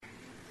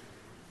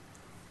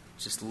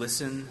just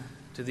listen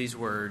to these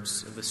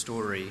words of the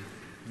story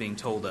being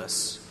told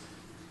us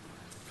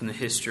from the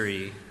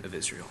history of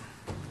Israel.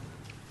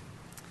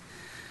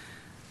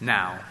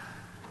 Now,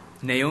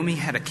 Naomi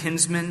had a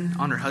kinsman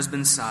on her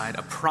husband's side,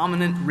 a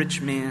prominent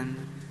rich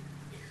man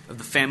of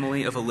the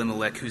family of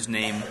Elimelech, whose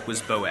name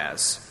was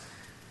Boaz.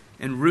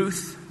 And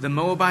Ruth, the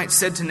Moabite,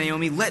 said to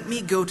Naomi, "Let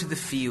me go to the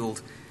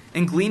field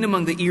and glean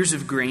among the ears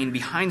of grain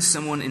behind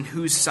someone in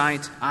whose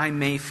sight I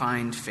may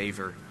find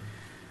favor."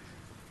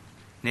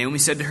 Naomi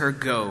said to her,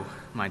 "Go,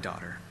 my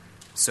daughter."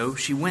 So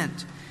she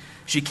went.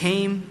 She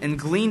came and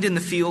gleaned in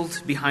the field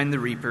behind the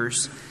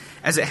reapers.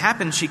 As it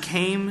happened, she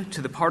came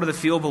to the part of the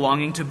field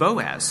belonging to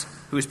Boaz,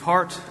 who is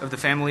part of the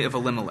family of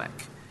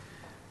Elimelech.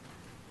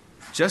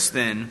 Just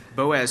then,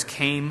 Boaz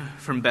came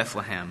from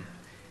Bethlehem.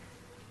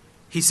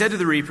 He said to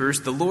the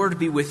reapers, "The Lord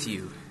be with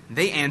you."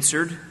 They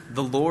answered,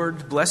 "The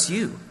Lord bless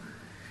you."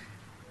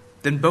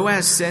 Then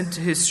Boaz said to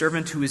his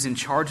servant who was in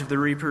charge of the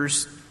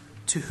reapers,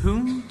 "To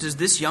whom does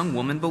this young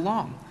woman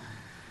belong?"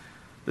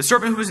 The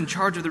servant who was in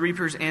charge of the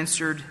reapers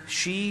answered,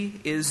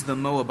 "She is the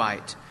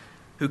Moabite,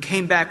 who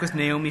came back with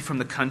Naomi from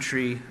the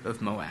country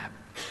of Moab.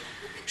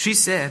 She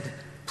said,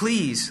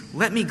 'Please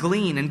let me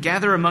glean and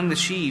gather among the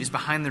sheaves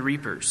behind the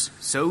reapers.'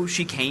 So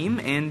she came,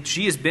 and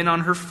she has been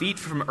on her feet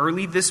from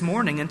early this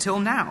morning until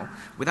now,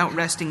 without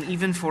resting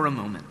even for a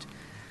moment."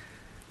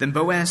 Then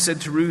Boaz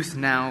said to Ruth,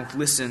 "Now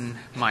listen,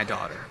 my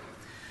daughter.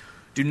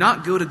 Do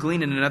not go to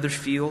glean in another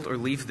field or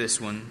leave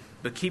this one,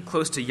 but keep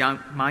close to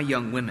my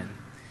young women.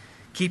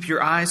 Keep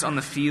your eyes on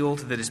the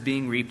field that is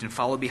being reaped and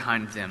follow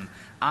behind them.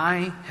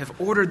 I have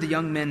ordered the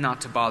young men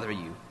not to bother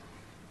you.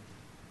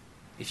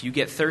 If you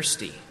get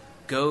thirsty,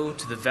 go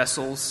to the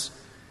vessels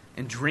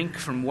and drink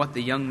from what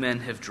the young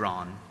men have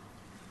drawn."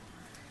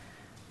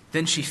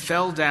 Then she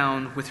fell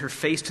down with her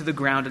face to the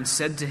ground and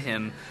said to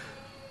him,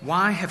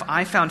 "Why have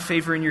I found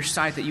favor in your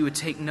sight that you would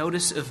take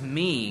notice of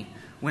me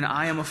when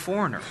I am a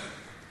foreigner?"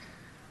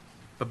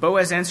 But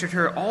Boaz answered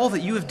her, "All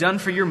that you have done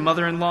for your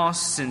mother-in-law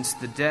since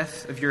the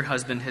death of your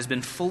husband has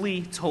been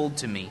fully told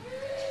to me,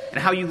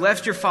 and how you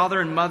left your father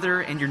and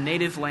mother and your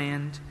native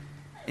land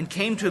and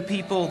came to a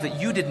people that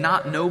you did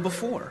not know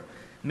before.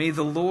 May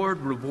the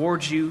Lord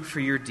reward you for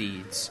your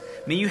deeds.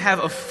 May you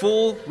have a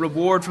full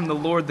reward from the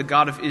Lord, the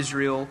God of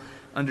Israel,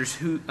 under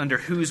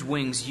whose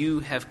wings you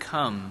have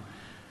come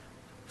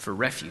for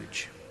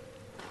refuge."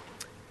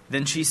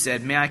 Then she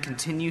said, "May I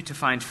continue to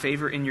find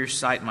favor in your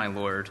sight, my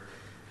Lord,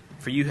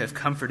 for you have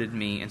comforted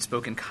me and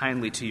spoken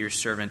kindly to your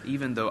servant,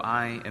 even though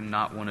I am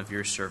not one of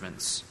your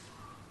servants."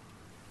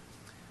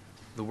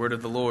 The word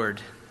of the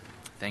Lord.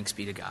 Thanks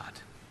be to God.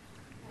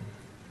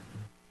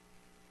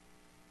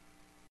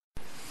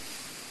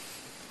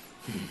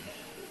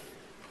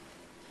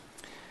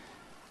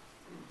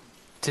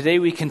 Today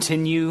we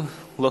continue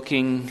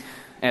looking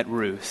at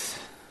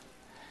Ruth.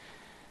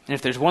 And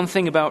if there's one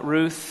thing about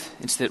Ruth,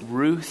 it's that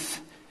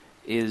Ruth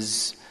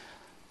is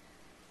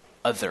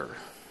other.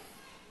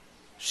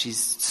 She's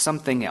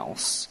something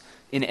else,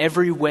 in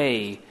every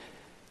way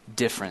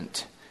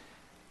different.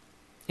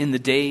 In the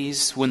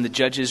days when the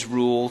judges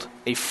ruled,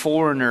 a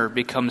foreigner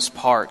becomes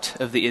part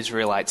of the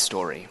Israelite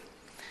story.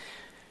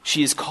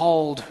 She is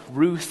called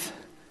Ruth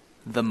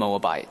the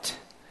Moabite.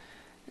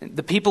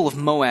 The people of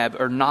Moab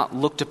are not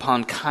looked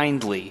upon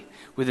kindly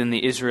within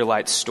the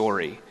Israelite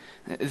story.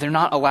 They're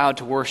not allowed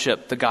to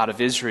worship the God of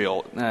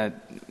Israel.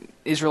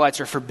 Israelites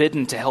are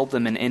forbidden to help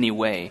them in any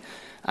way.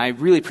 I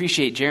really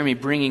appreciate Jeremy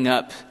bringing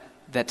up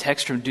that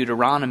text from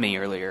Deuteronomy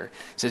earlier.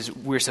 It says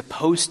we're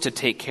supposed to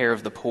take care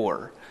of the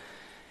poor.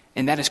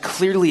 And that is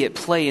clearly at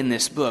play in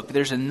this book. But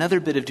there's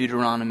another bit of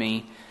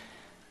Deuteronomy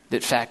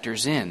that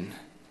factors in.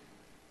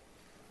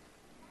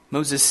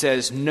 Moses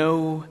says,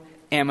 "No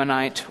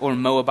Ammonite or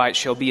Moabite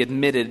shall be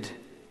admitted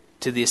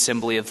to the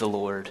assembly of the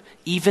Lord.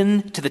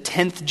 Even to the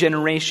 10th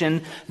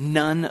generation,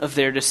 none of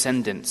their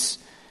descendants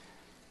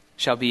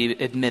shall be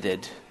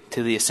admitted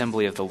to the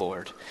assembly of the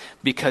Lord,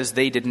 because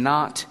they did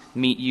not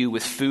meet you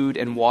with food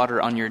and water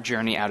on your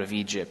journey out of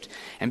Egypt,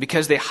 and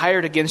because they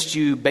hired against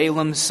you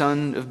Balaam,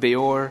 son of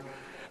Beor,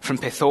 from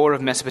Pethor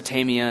of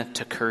Mesopotamia,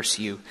 to curse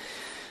you.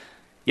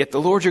 Yet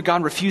the Lord your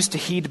God refused to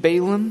heed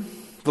Balaam.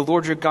 The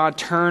Lord your God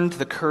turned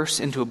the curse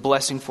into a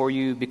blessing for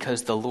you,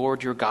 because the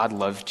Lord your God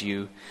loved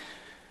you.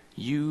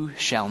 You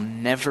shall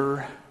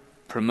never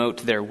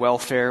promote their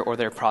welfare or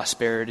their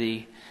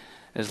prosperity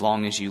as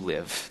long as you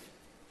live."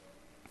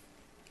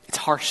 It's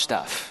harsh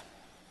stuff.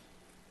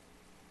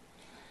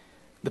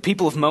 The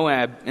people of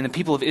Moab and the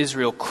people of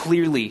Israel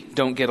clearly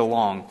don't get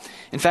along.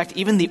 In fact,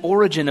 even the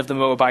origin of the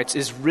Moabites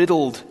is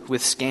riddled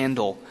with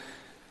scandal.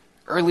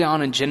 Early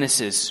on in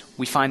Genesis,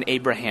 we find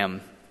Abraham,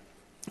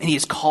 and he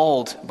is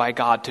called by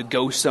God to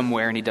go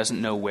somewhere, and he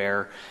doesn't know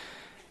where.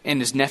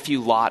 And his nephew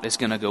Lot is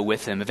going to go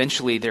with him.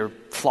 Eventually, their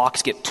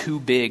flocks get too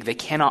big. They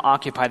cannot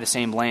occupy the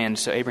same land.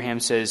 So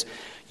Abraham says,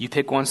 "You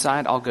pick one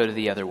side, I'll go to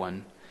the other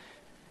one."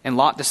 And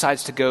Lot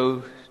decides to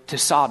go to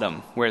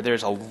Sodom, where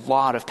there's a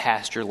lot of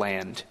pasture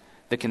land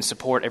that can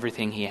support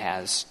everything he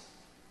has.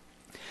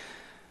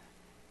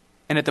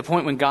 And at the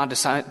point when God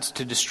decides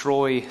to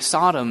destroy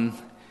Sodom,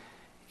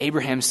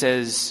 Abraham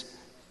says,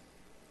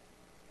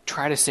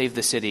 try to save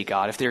the city,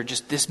 God, if there are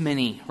just this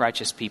many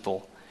righteous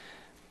people.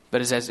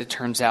 But as it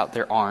turns out,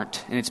 there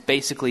aren't. And it's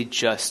basically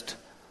just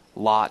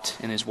Lot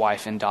and his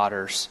wife and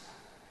daughters.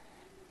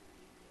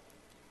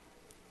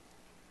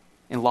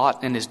 And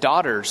Lot and his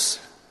daughters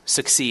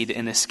succeed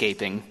in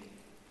escaping.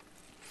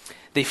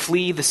 They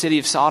flee the city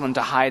of Sodom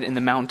to hide in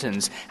the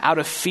mountains. Out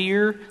of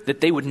fear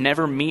that they would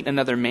never meet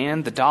another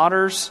man, the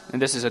daughters,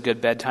 and this is a good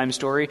bedtime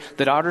story,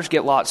 the daughters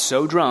get Lot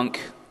so drunk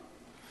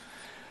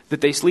that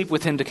they sleep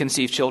with him to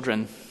conceive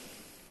children.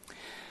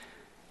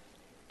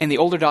 And the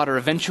older daughter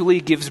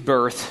eventually gives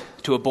birth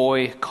to a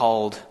boy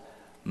called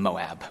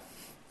Moab.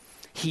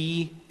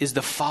 He is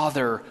the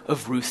father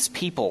of Ruth's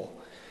people.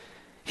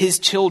 His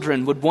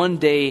children would one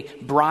day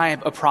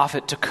bribe a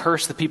prophet to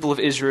curse the people of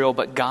Israel,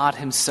 but God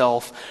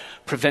himself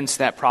prevents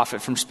that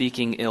prophet from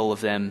speaking ill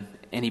of them,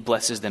 and he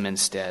blesses them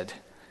instead.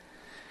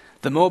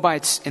 The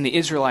Moabites and the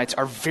Israelites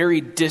are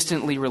very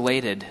distantly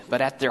related,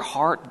 but at their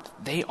heart,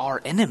 they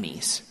are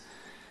enemies.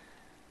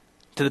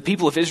 To the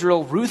people of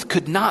Israel, Ruth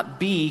could not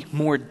be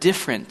more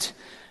different,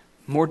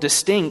 more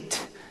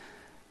distinct,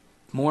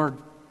 more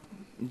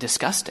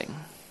disgusting.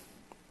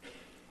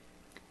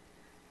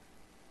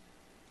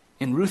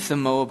 And Ruth the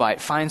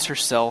Moabite finds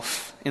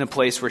herself in a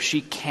place where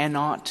she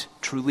cannot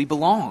truly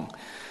belong.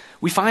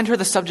 We find her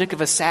the subject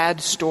of a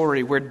sad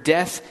story where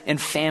death and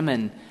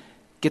famine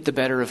get the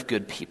better of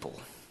good people.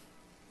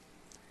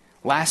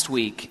 Last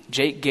week,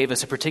 Jake gave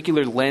us a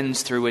particular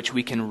lens through which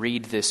we can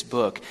read this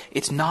book.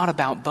 It's not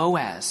about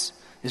Boaz.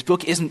 This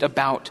book isn't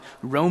about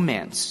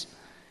romance.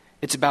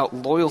 It's about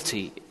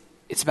loyalty.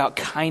 It's about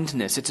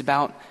kindness. It's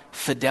about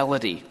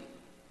fidelity.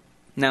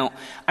 Now,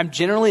 I'm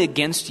generally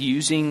against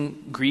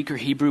using Greek or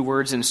Hebrew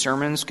words in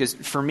sermons because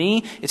for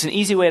me, it's an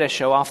easy way to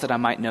show off that I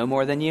might know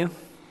more than you.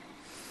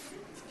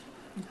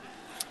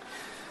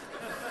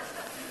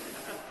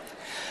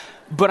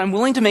 But I'm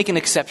willing to make an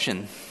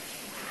exception.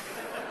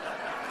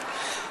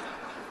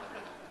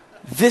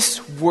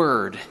 This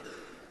word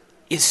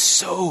is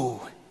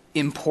so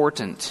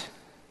important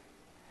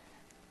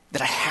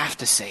that I have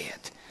to say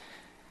it.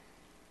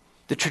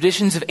 The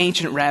traditions of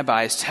ancient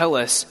rabbis tell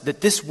us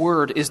that this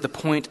word is the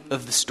point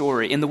of the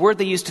story. And the word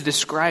they use to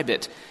describe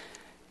it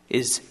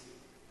is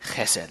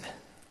chesed.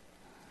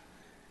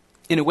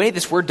 In a way,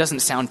 this word doesn't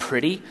sound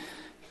pretty.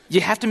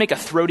 You have to make a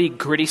throaty,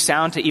 gritty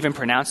sound to even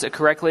pronounce it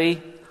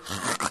correctly.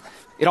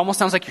 It almost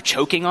sounds like you're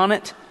choking on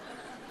it.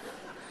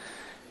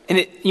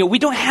 And we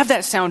don't have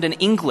that sound in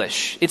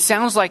English. It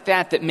sounds like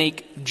that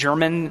make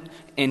German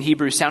and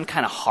Hebrew sound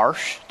kind of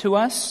harsh to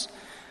us.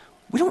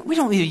 We don't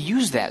really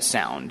use that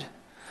sound.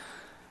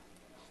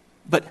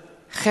 But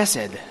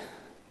chesed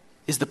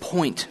is the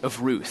point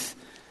of Ruth.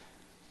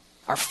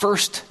 Our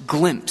first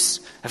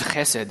glimpse of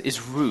chesed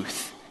is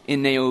Ruth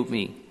in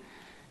Naomi.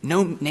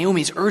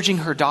 Naomi's urging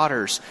her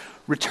daughters,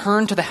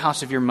 return to the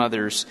house of your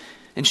mothers.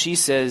 And she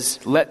says,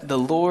 let the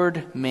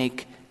Lord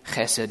make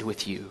chesed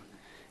with you,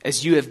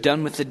 as you have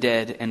done with the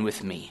dead and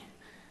with me.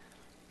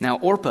 Now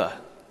Orpah,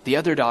 the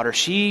other daughter,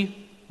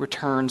 she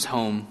returns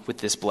home with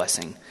this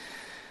blessing.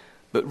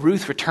 But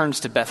Ruth returns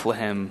to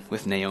Bethlehem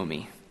with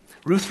Naomi.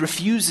 Ruth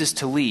refuses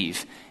to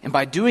leave, and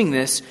by doing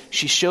this,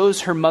 she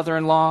shows her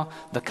mother-in-law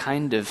the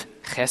kind of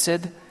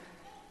chesed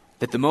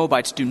that the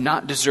Moabites do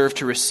not deserve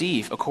to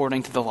receive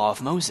according to the law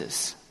of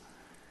Moses.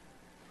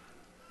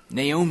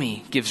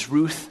 Naomi gives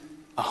Ruth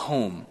a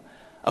home,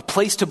 a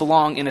place to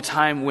belong in a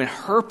time when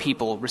her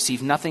people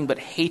receive nothing but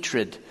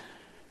hatred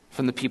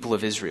from the people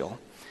of Israel.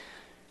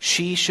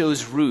 She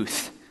shows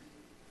Ruth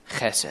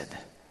chesed.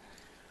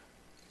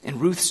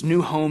 And Ruth's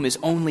new home is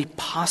only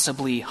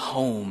possibly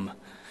home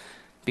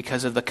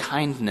because of the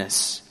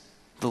kindness,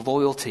 the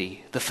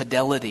loyalty, the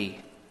fidelity,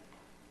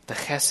 the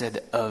chesed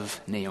of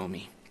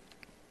Naomi.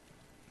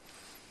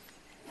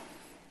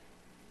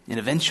 And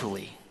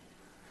eventually,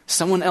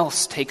 someone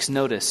else takes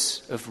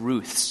notice of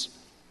Ruth's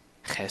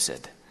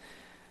chesed,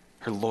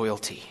 her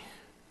loyalty,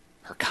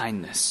 her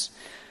kindness.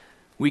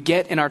 We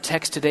get in our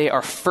text today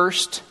our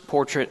first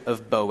portrait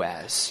of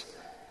Boaz.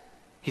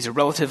 He's a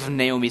relative of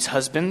Naomi's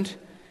husband.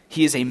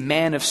 He is a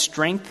man of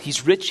strength.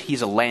 He's rich.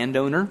 He's a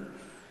landowner.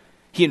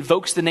 He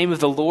invokes the name of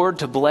the Lord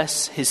to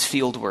bless his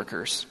field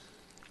workers.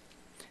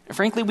 And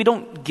frankly, we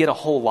don't get a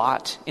whole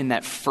lot in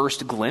that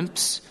first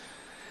glimpse,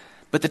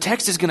 but the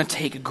text is going to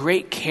take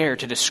great care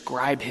to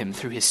describe him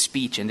through his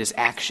speech and his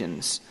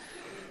actions.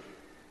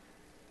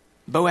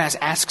 Boaz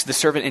asks the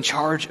servant in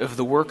charge of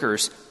the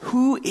workers,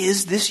 who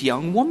is this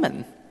young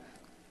woman?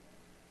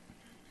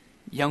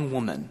 Young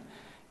woman.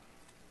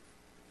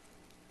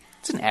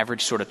 It's an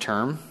average sort of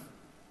term.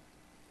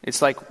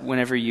 It's like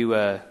whenever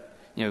you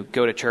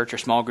go to church or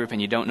small group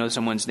and you don't know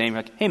someone's name,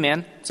 you're like, hey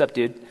man, what's up,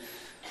 dude?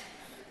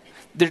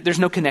 There's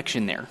no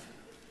connection there.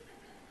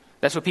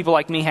 That's what people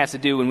like me have to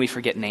do when we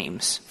forget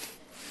names.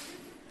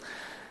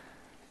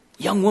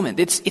 Young woman,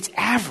 it's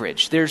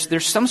average.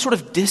 There's some sort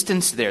of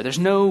distance there. There's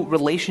no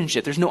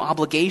relationship. There's no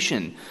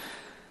obligation.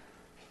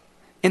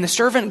 And the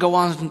servant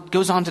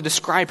goes on to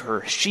describe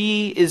her.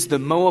 She is the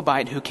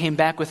Moabite who came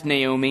back with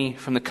Naomi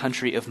from the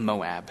country of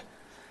Moab.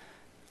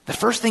 The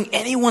first thing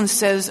anyone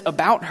says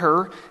about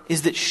her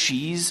is that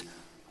she's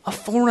a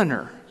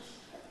foreigner.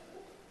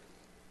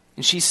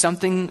 And she's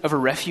something of a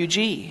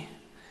refugee.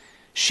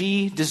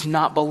 She does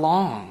not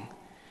belong.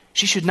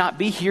 She should not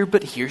be here,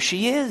 but here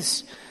she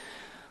is.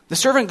 The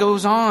servant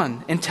goes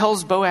on and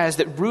tells Boaz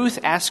that Ruth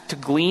asked to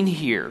glean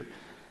here.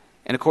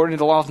 And according to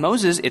the law of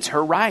Moses, it's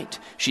her right.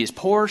 She is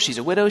poor, she's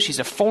a widow, she's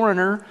a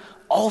foreigner.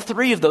 All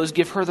three of those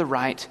give her the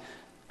right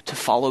to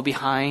follow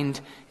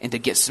behind and to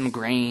get some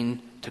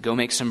grain, to go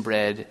make some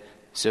bread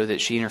so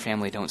that she and her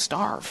family don't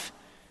starve.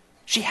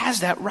 She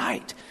has that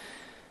right.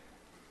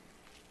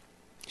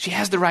 She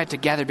has the right to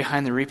gather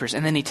behind the reapers.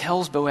 And then he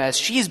tells Boaz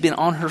she has been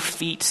on her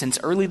feet since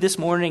early this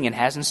morning and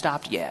hasn't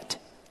stopped yet.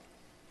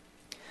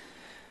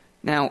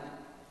 Now,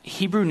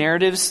 Hebrew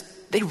narratives,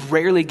 they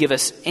rarely give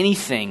us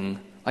anything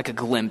like a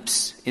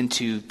glimpse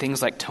into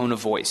things like tone of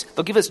voice.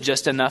 They'll give us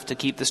just enough to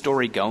keep the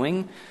story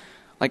going.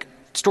 Like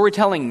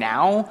storytelling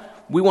now,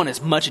 we want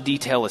as much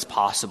detail as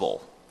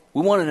possible.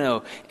 We want to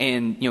know,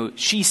 and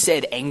she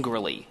said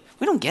angrily.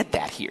 We don't get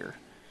that here.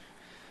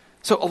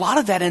 So a lot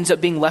of that ends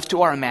up being left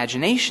to our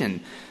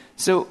imagination.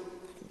 So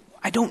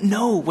I don't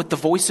know what the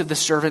voice of the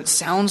servant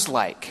sounds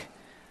like.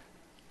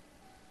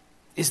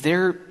 Is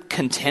there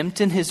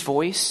contempt in his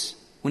voice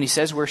when he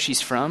says where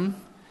she's from?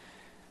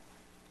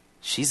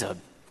 She's a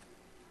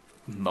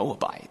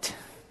Moabite.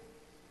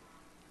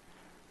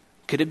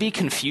 Could it be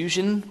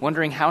confusion,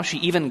 wondering how she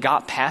even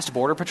got past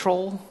Border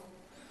Patrol?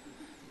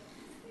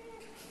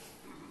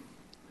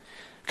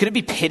 Could it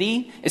be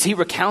pity as he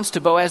recounts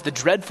to Boaz the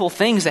dreadful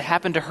things that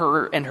happened to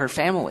her and her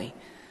family?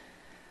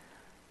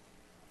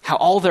 How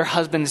all their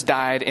husbands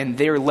died and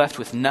they're left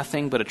with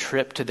nothing but a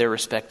trip to their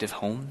respective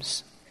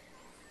homes?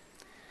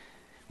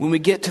 When we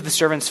get to the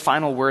servant's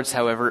final words,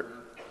 however,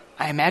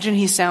 I imagine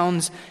he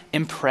sounds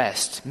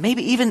impressed,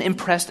 maybe even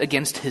impressed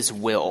against his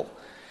will.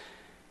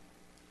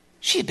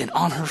 She had been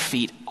on her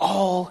feet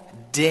all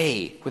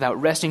day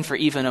without resting for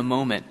even a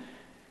moment.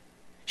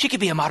 She could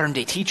be a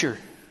modern-day teacher.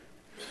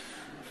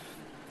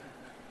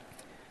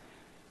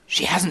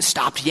 She hasn't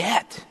stopped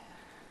yet.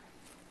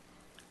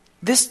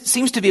 This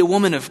seems to be a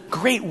woman of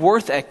great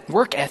work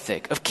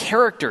ethic, of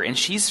character, and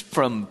she's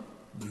from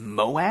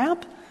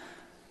Moab?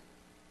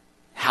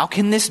 How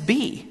can this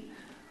be?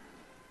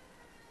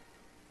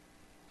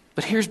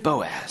 But here's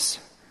Boaz,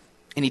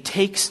 and he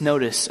takes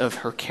notice of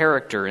her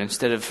character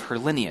instead of her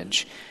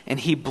lineage, and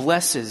he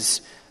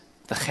blesses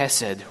the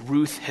chesed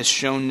Ruth has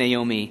shown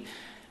Naomi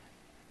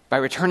by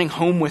returning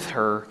home with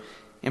her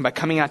and by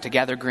coming out to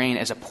gather grain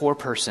as a poor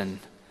person,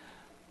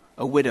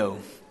 a widow,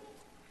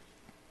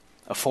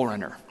 a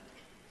foreigner.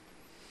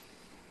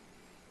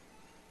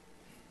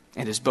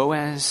 And as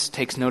Boaz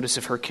takes notice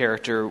of her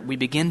character, we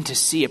begin to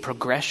see a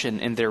progression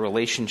in their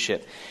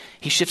relationship.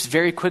 He shifts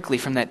very quickly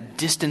from that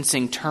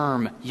distancing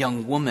term,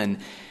 young woman,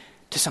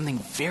 to something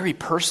very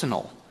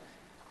personal.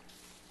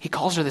 He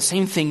calls her the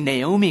same thing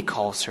Naomi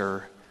calls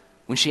her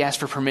when she asks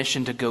for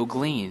permission to go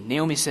glean.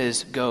 Naomi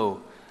says, "Go,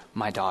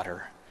 my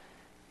daughter."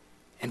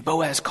 And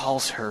Boaz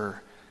calls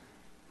her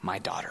my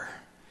daughter.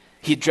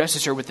 He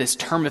addresses her with this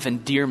term of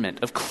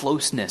endearment, of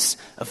closeness,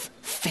 of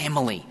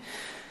family.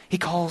 He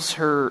calls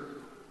her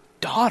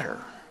daughter.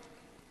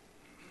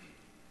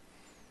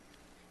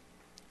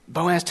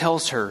 Boaz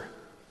tells her,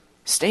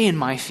 "Stay in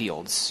my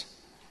fields."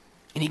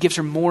 And he gives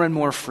her more and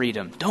more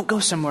freedom. Don't go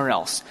somewhere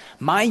else.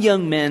 My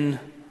young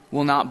men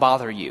will not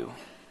bother you.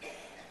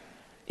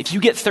 If you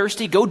get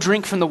thirsty, go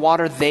drink from the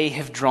water they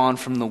have drawn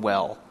from the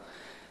well.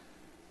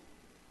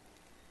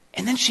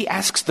 And then she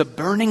asks the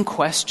burning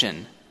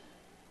question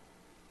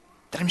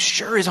that I'm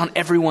sure is on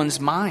everyone's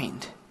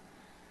mind.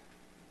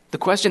 The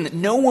question that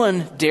no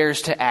one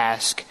dares to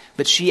ask,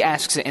 but she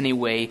asks it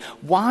anyway.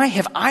 Why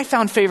have I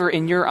found favor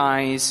in your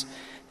eyes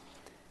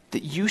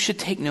that you should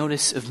take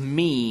notice of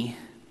me,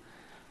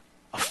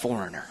 a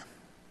foreigner?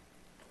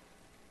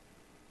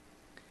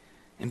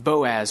 And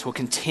Boaz will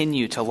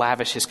continue to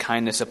lavish his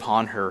kindness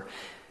upon her,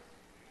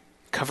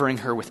 covering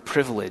her with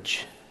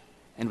privilege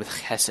and with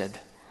chesed.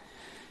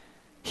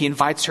 He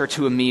invites her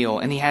to a meal,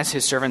 and he has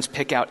his servants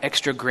pick out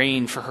extra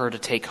grain for her to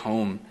take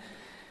home.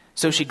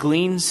 So she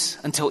gleans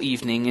until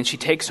evening, and she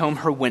takes home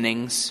her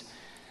winnings.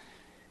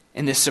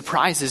 And this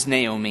surprises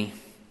Naomi,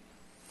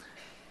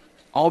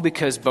 all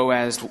because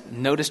Boaz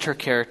noticed her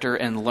character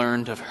and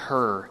learned of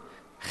her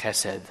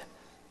chesed,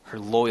 her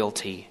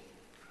loyalty,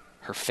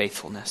 her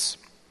faithfulness.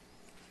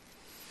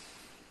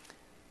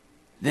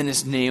 Then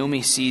as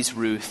Naomi sees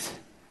Ruth,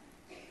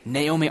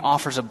 Naomi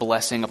offers a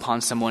blessing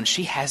upon someone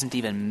she hasn't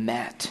even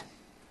met,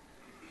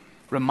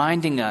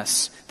 reminding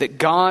us that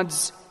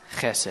God's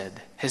chesed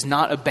has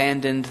not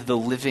abandoned the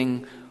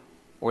living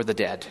or the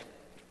dead.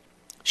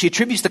 She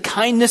attributes the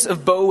kindness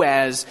of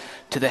Boaz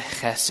to the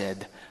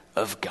chesed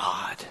of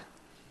God.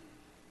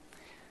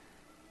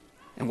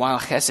 And while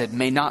chesed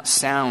may not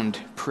sound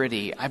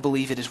pretty, I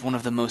believe it is one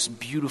of the most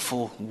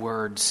beautiful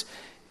words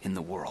in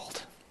the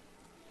world.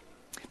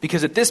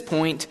 Because at this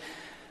point,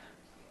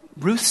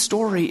 Ruth's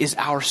story is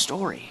our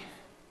story.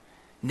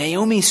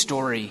 Naomi's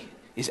story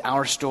is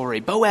our story.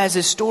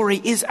 Boaz's story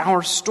is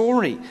our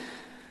story.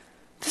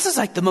 This is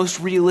like the most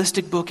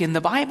realistic book in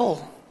the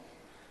Bible.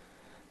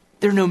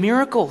 There are no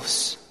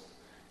miracles.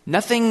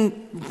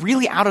 Nothing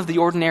really out of the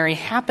ordinary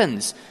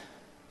happens.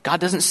 God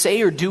doesn't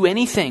say or do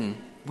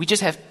anything. We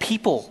just have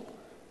people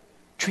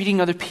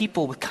treating other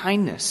people with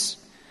kindness.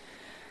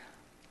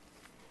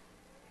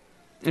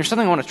 There's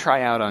something I want to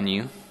try out on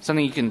you,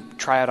 something you can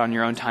try out on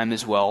your own time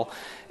as well.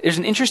 There's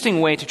an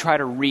interesting way to try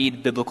to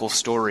read biblical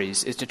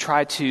stories, is to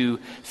try to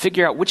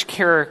figure out which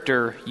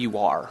character you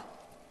are.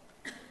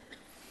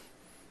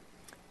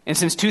 And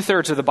since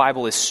 2/3 of the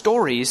Bible is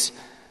stories,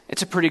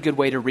 it's a pretty good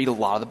way to read a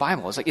lot of the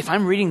Bible. It's like, if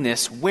I'm reading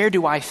this, where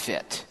do I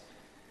fit?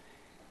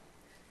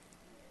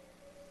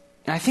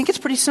 And I think it's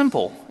pretty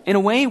simple. In a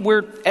way,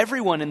 we're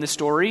everyone in the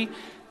story,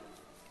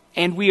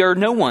 and we are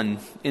no one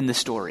in the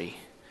story.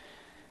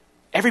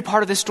 Every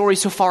part of this story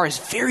so far is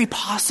very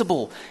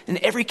possible, and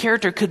every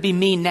character could be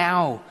me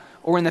now,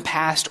 or in the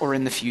past, or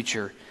in the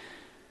future.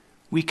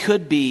 We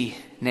could be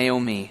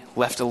Naomi,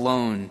 left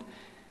alone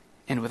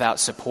and without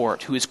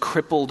support, who is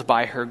crippled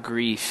by her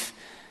grief,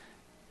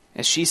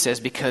 as she says,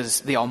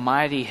 because the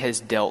Almighty has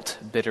dealt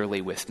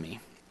bitterly with me.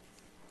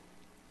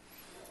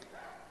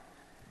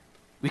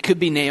 We could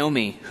be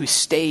Naomi,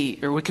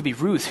 or we could be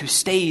Ruth, who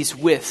stays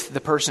with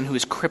the person who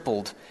is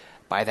crippled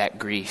by that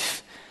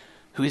grief,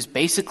 who is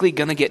basically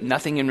going to get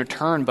nothing in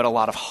return but a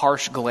lot of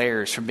harsh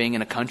glares from being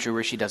in a country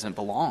where she doesn't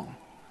belong.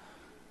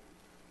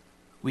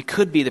 We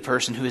could be the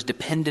person who is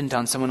dependent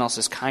on someone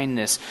else's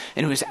kindness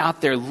and who is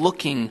out there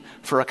looking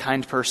for a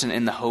kind person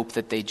in the hope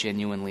that they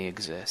genuinely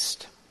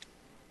exist.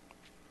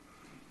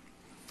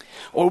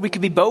 Or we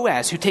could be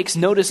Boaz, who takes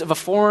notice of a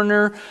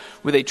foreigner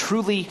with a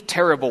truly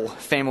terrible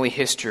family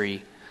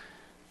history,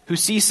 who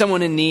sees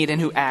someone in need and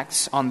who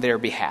acts on their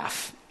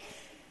behalf.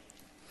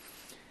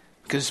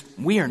 Because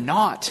we are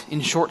not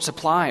in short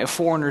supply of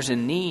foreigners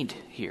in need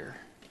here.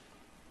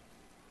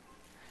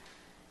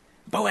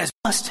 Boaz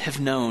must have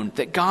known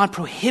that God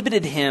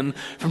prohibited him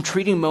from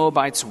treating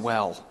Moabites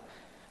well,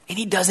 and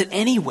he does it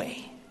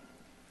anyway.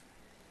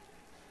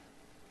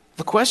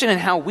 The question in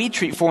how we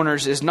treat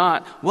foreigners is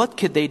not, what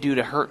could they do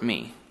to hurt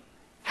me?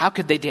 How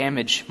could they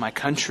damage my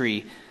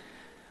country?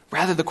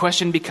 Rather, the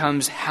question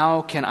becomes,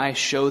 how can I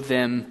show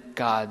them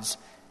God's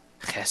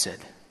chesed?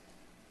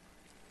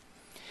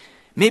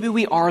 Maybe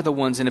we are the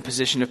ones in a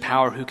position of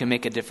power who can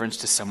make a difference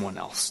to someone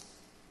else.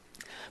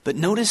 But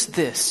notice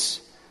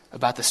this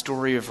about the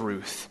story of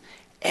Ruth.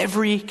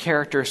 Every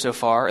character so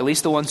far, at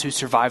least the ones who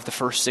survived the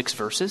first 6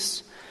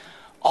 verses,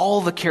 all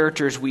the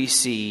characters we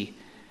see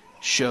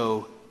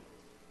show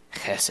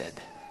chesed,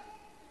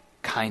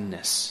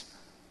 kindness,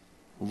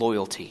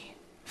 loyalty,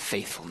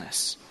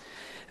 faithfulness.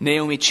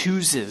 Naomi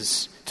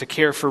chooses to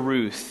care for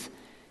Ruth,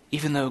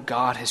 even though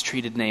God has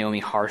treated Naomi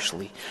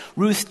harshly.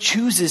 Ruth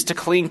chooses to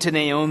cling to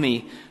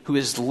Naomi, who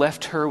has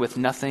left her with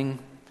nothing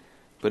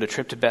but a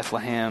trip to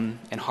Bethlehem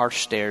and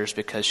harsh stares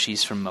because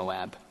she's from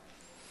Moab.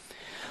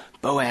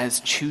 Boaz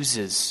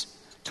chooses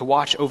to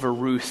watch over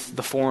Ruth,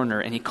 the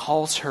foreigner, and he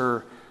calls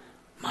her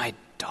my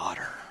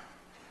daughter,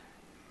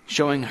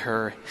 showing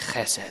her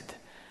chesed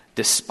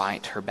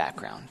despite her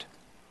background.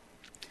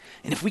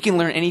 And if we can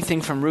learn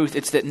anything from Ruth,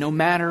 it's that no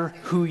matter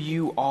who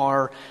you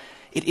are,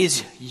 it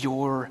is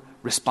your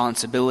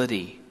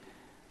responsibility.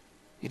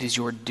 It is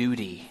your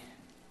duty.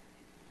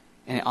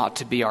 And it ought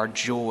to be our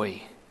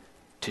joy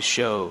to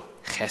show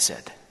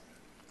chesed.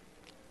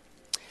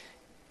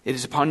 It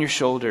is upon your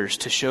shoulders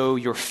to show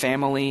your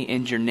family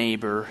and your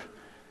neighbor,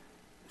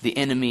 the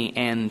enemy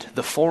and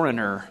the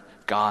foreigner,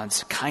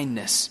 God's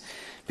kindness.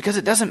 Because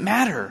it doesn't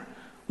matter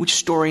which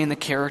story in the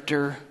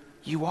character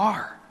you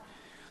are.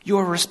 You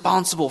are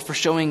responsible for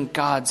showing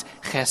God's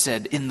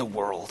chesed in the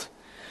world.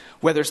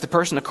 Whether it's the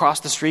person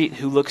across the street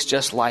who looks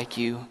just like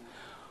you,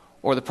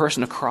 or the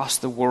person across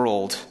the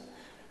world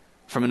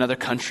from another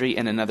country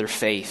and another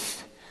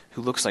faith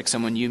who looks like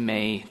someone you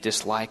may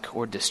dislike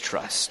or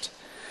distrust.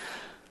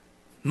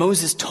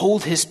 Moses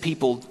told his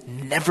people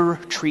never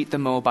treat the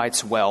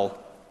Moabites well.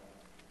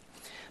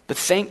 But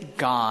thank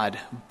God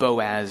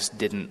Boaz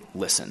didn't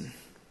listen.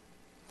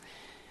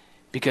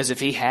 Because if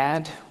he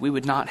had, we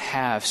would not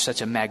have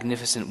such a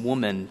magnificent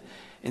woman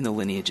in the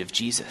lineage of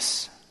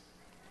Jesus.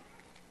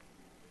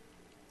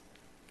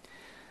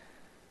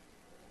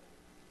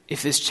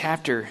 If this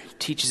chapter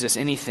teaches us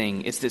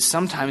anything, it's that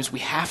sometimes we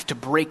have to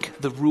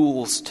break the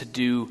rules to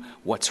do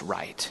what's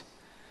right.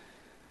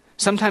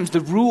 Sometimes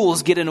the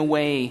rules get in the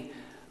way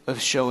of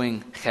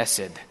showing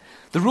chesed.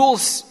 The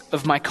rules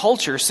of my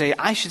culture say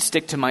I should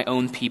stick to my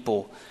own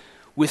people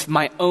with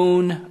my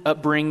own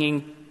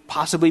upbringing,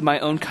 possibly my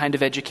own kind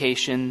of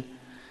education,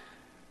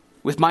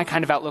 with my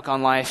kind of outlook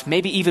on life,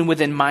 maybe even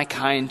within my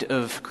kind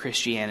of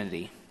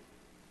Christianity.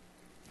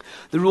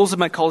 The rules of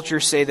my culture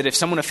say that if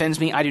someone offends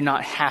me, I do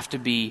not have to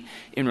be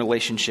in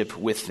relationship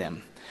with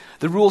them.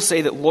 The rules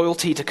say that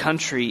loyalty to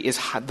country is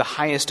the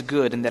highest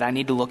good and that I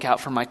need to look out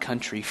for my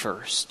country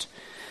first.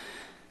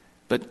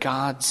 But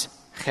God's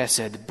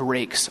chesed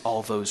breaks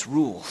all those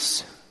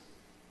rules.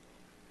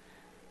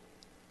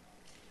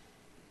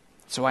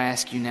 So I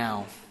ask you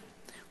now,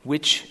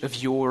 which of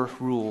your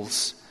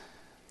rules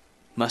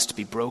must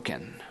be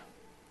broken?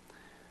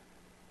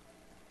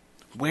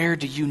 Where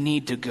do you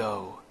need to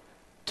go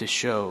to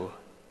show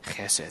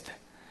chesed?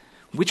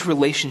 Which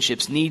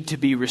relationships need to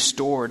be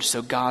restored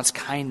so God's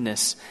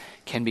kindness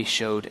can be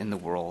showed in the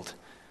world?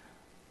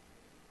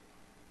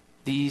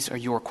 These are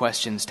your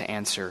questions to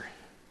answer.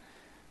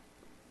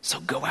 So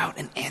go out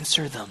and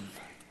answer them.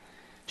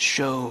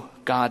 Show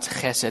God's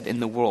chesed in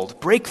the world.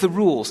 Break the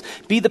rules.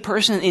 Be the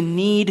person in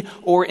need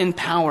or in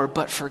power,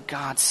 but for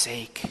God's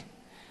sake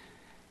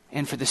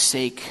and for the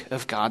sake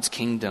of God's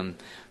kingdom,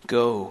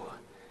 go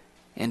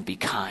and be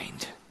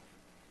kind,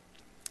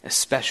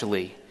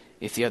 especially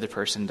if the other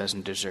person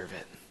doesn't deserve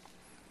it.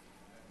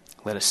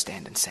 Let us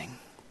stand and sing.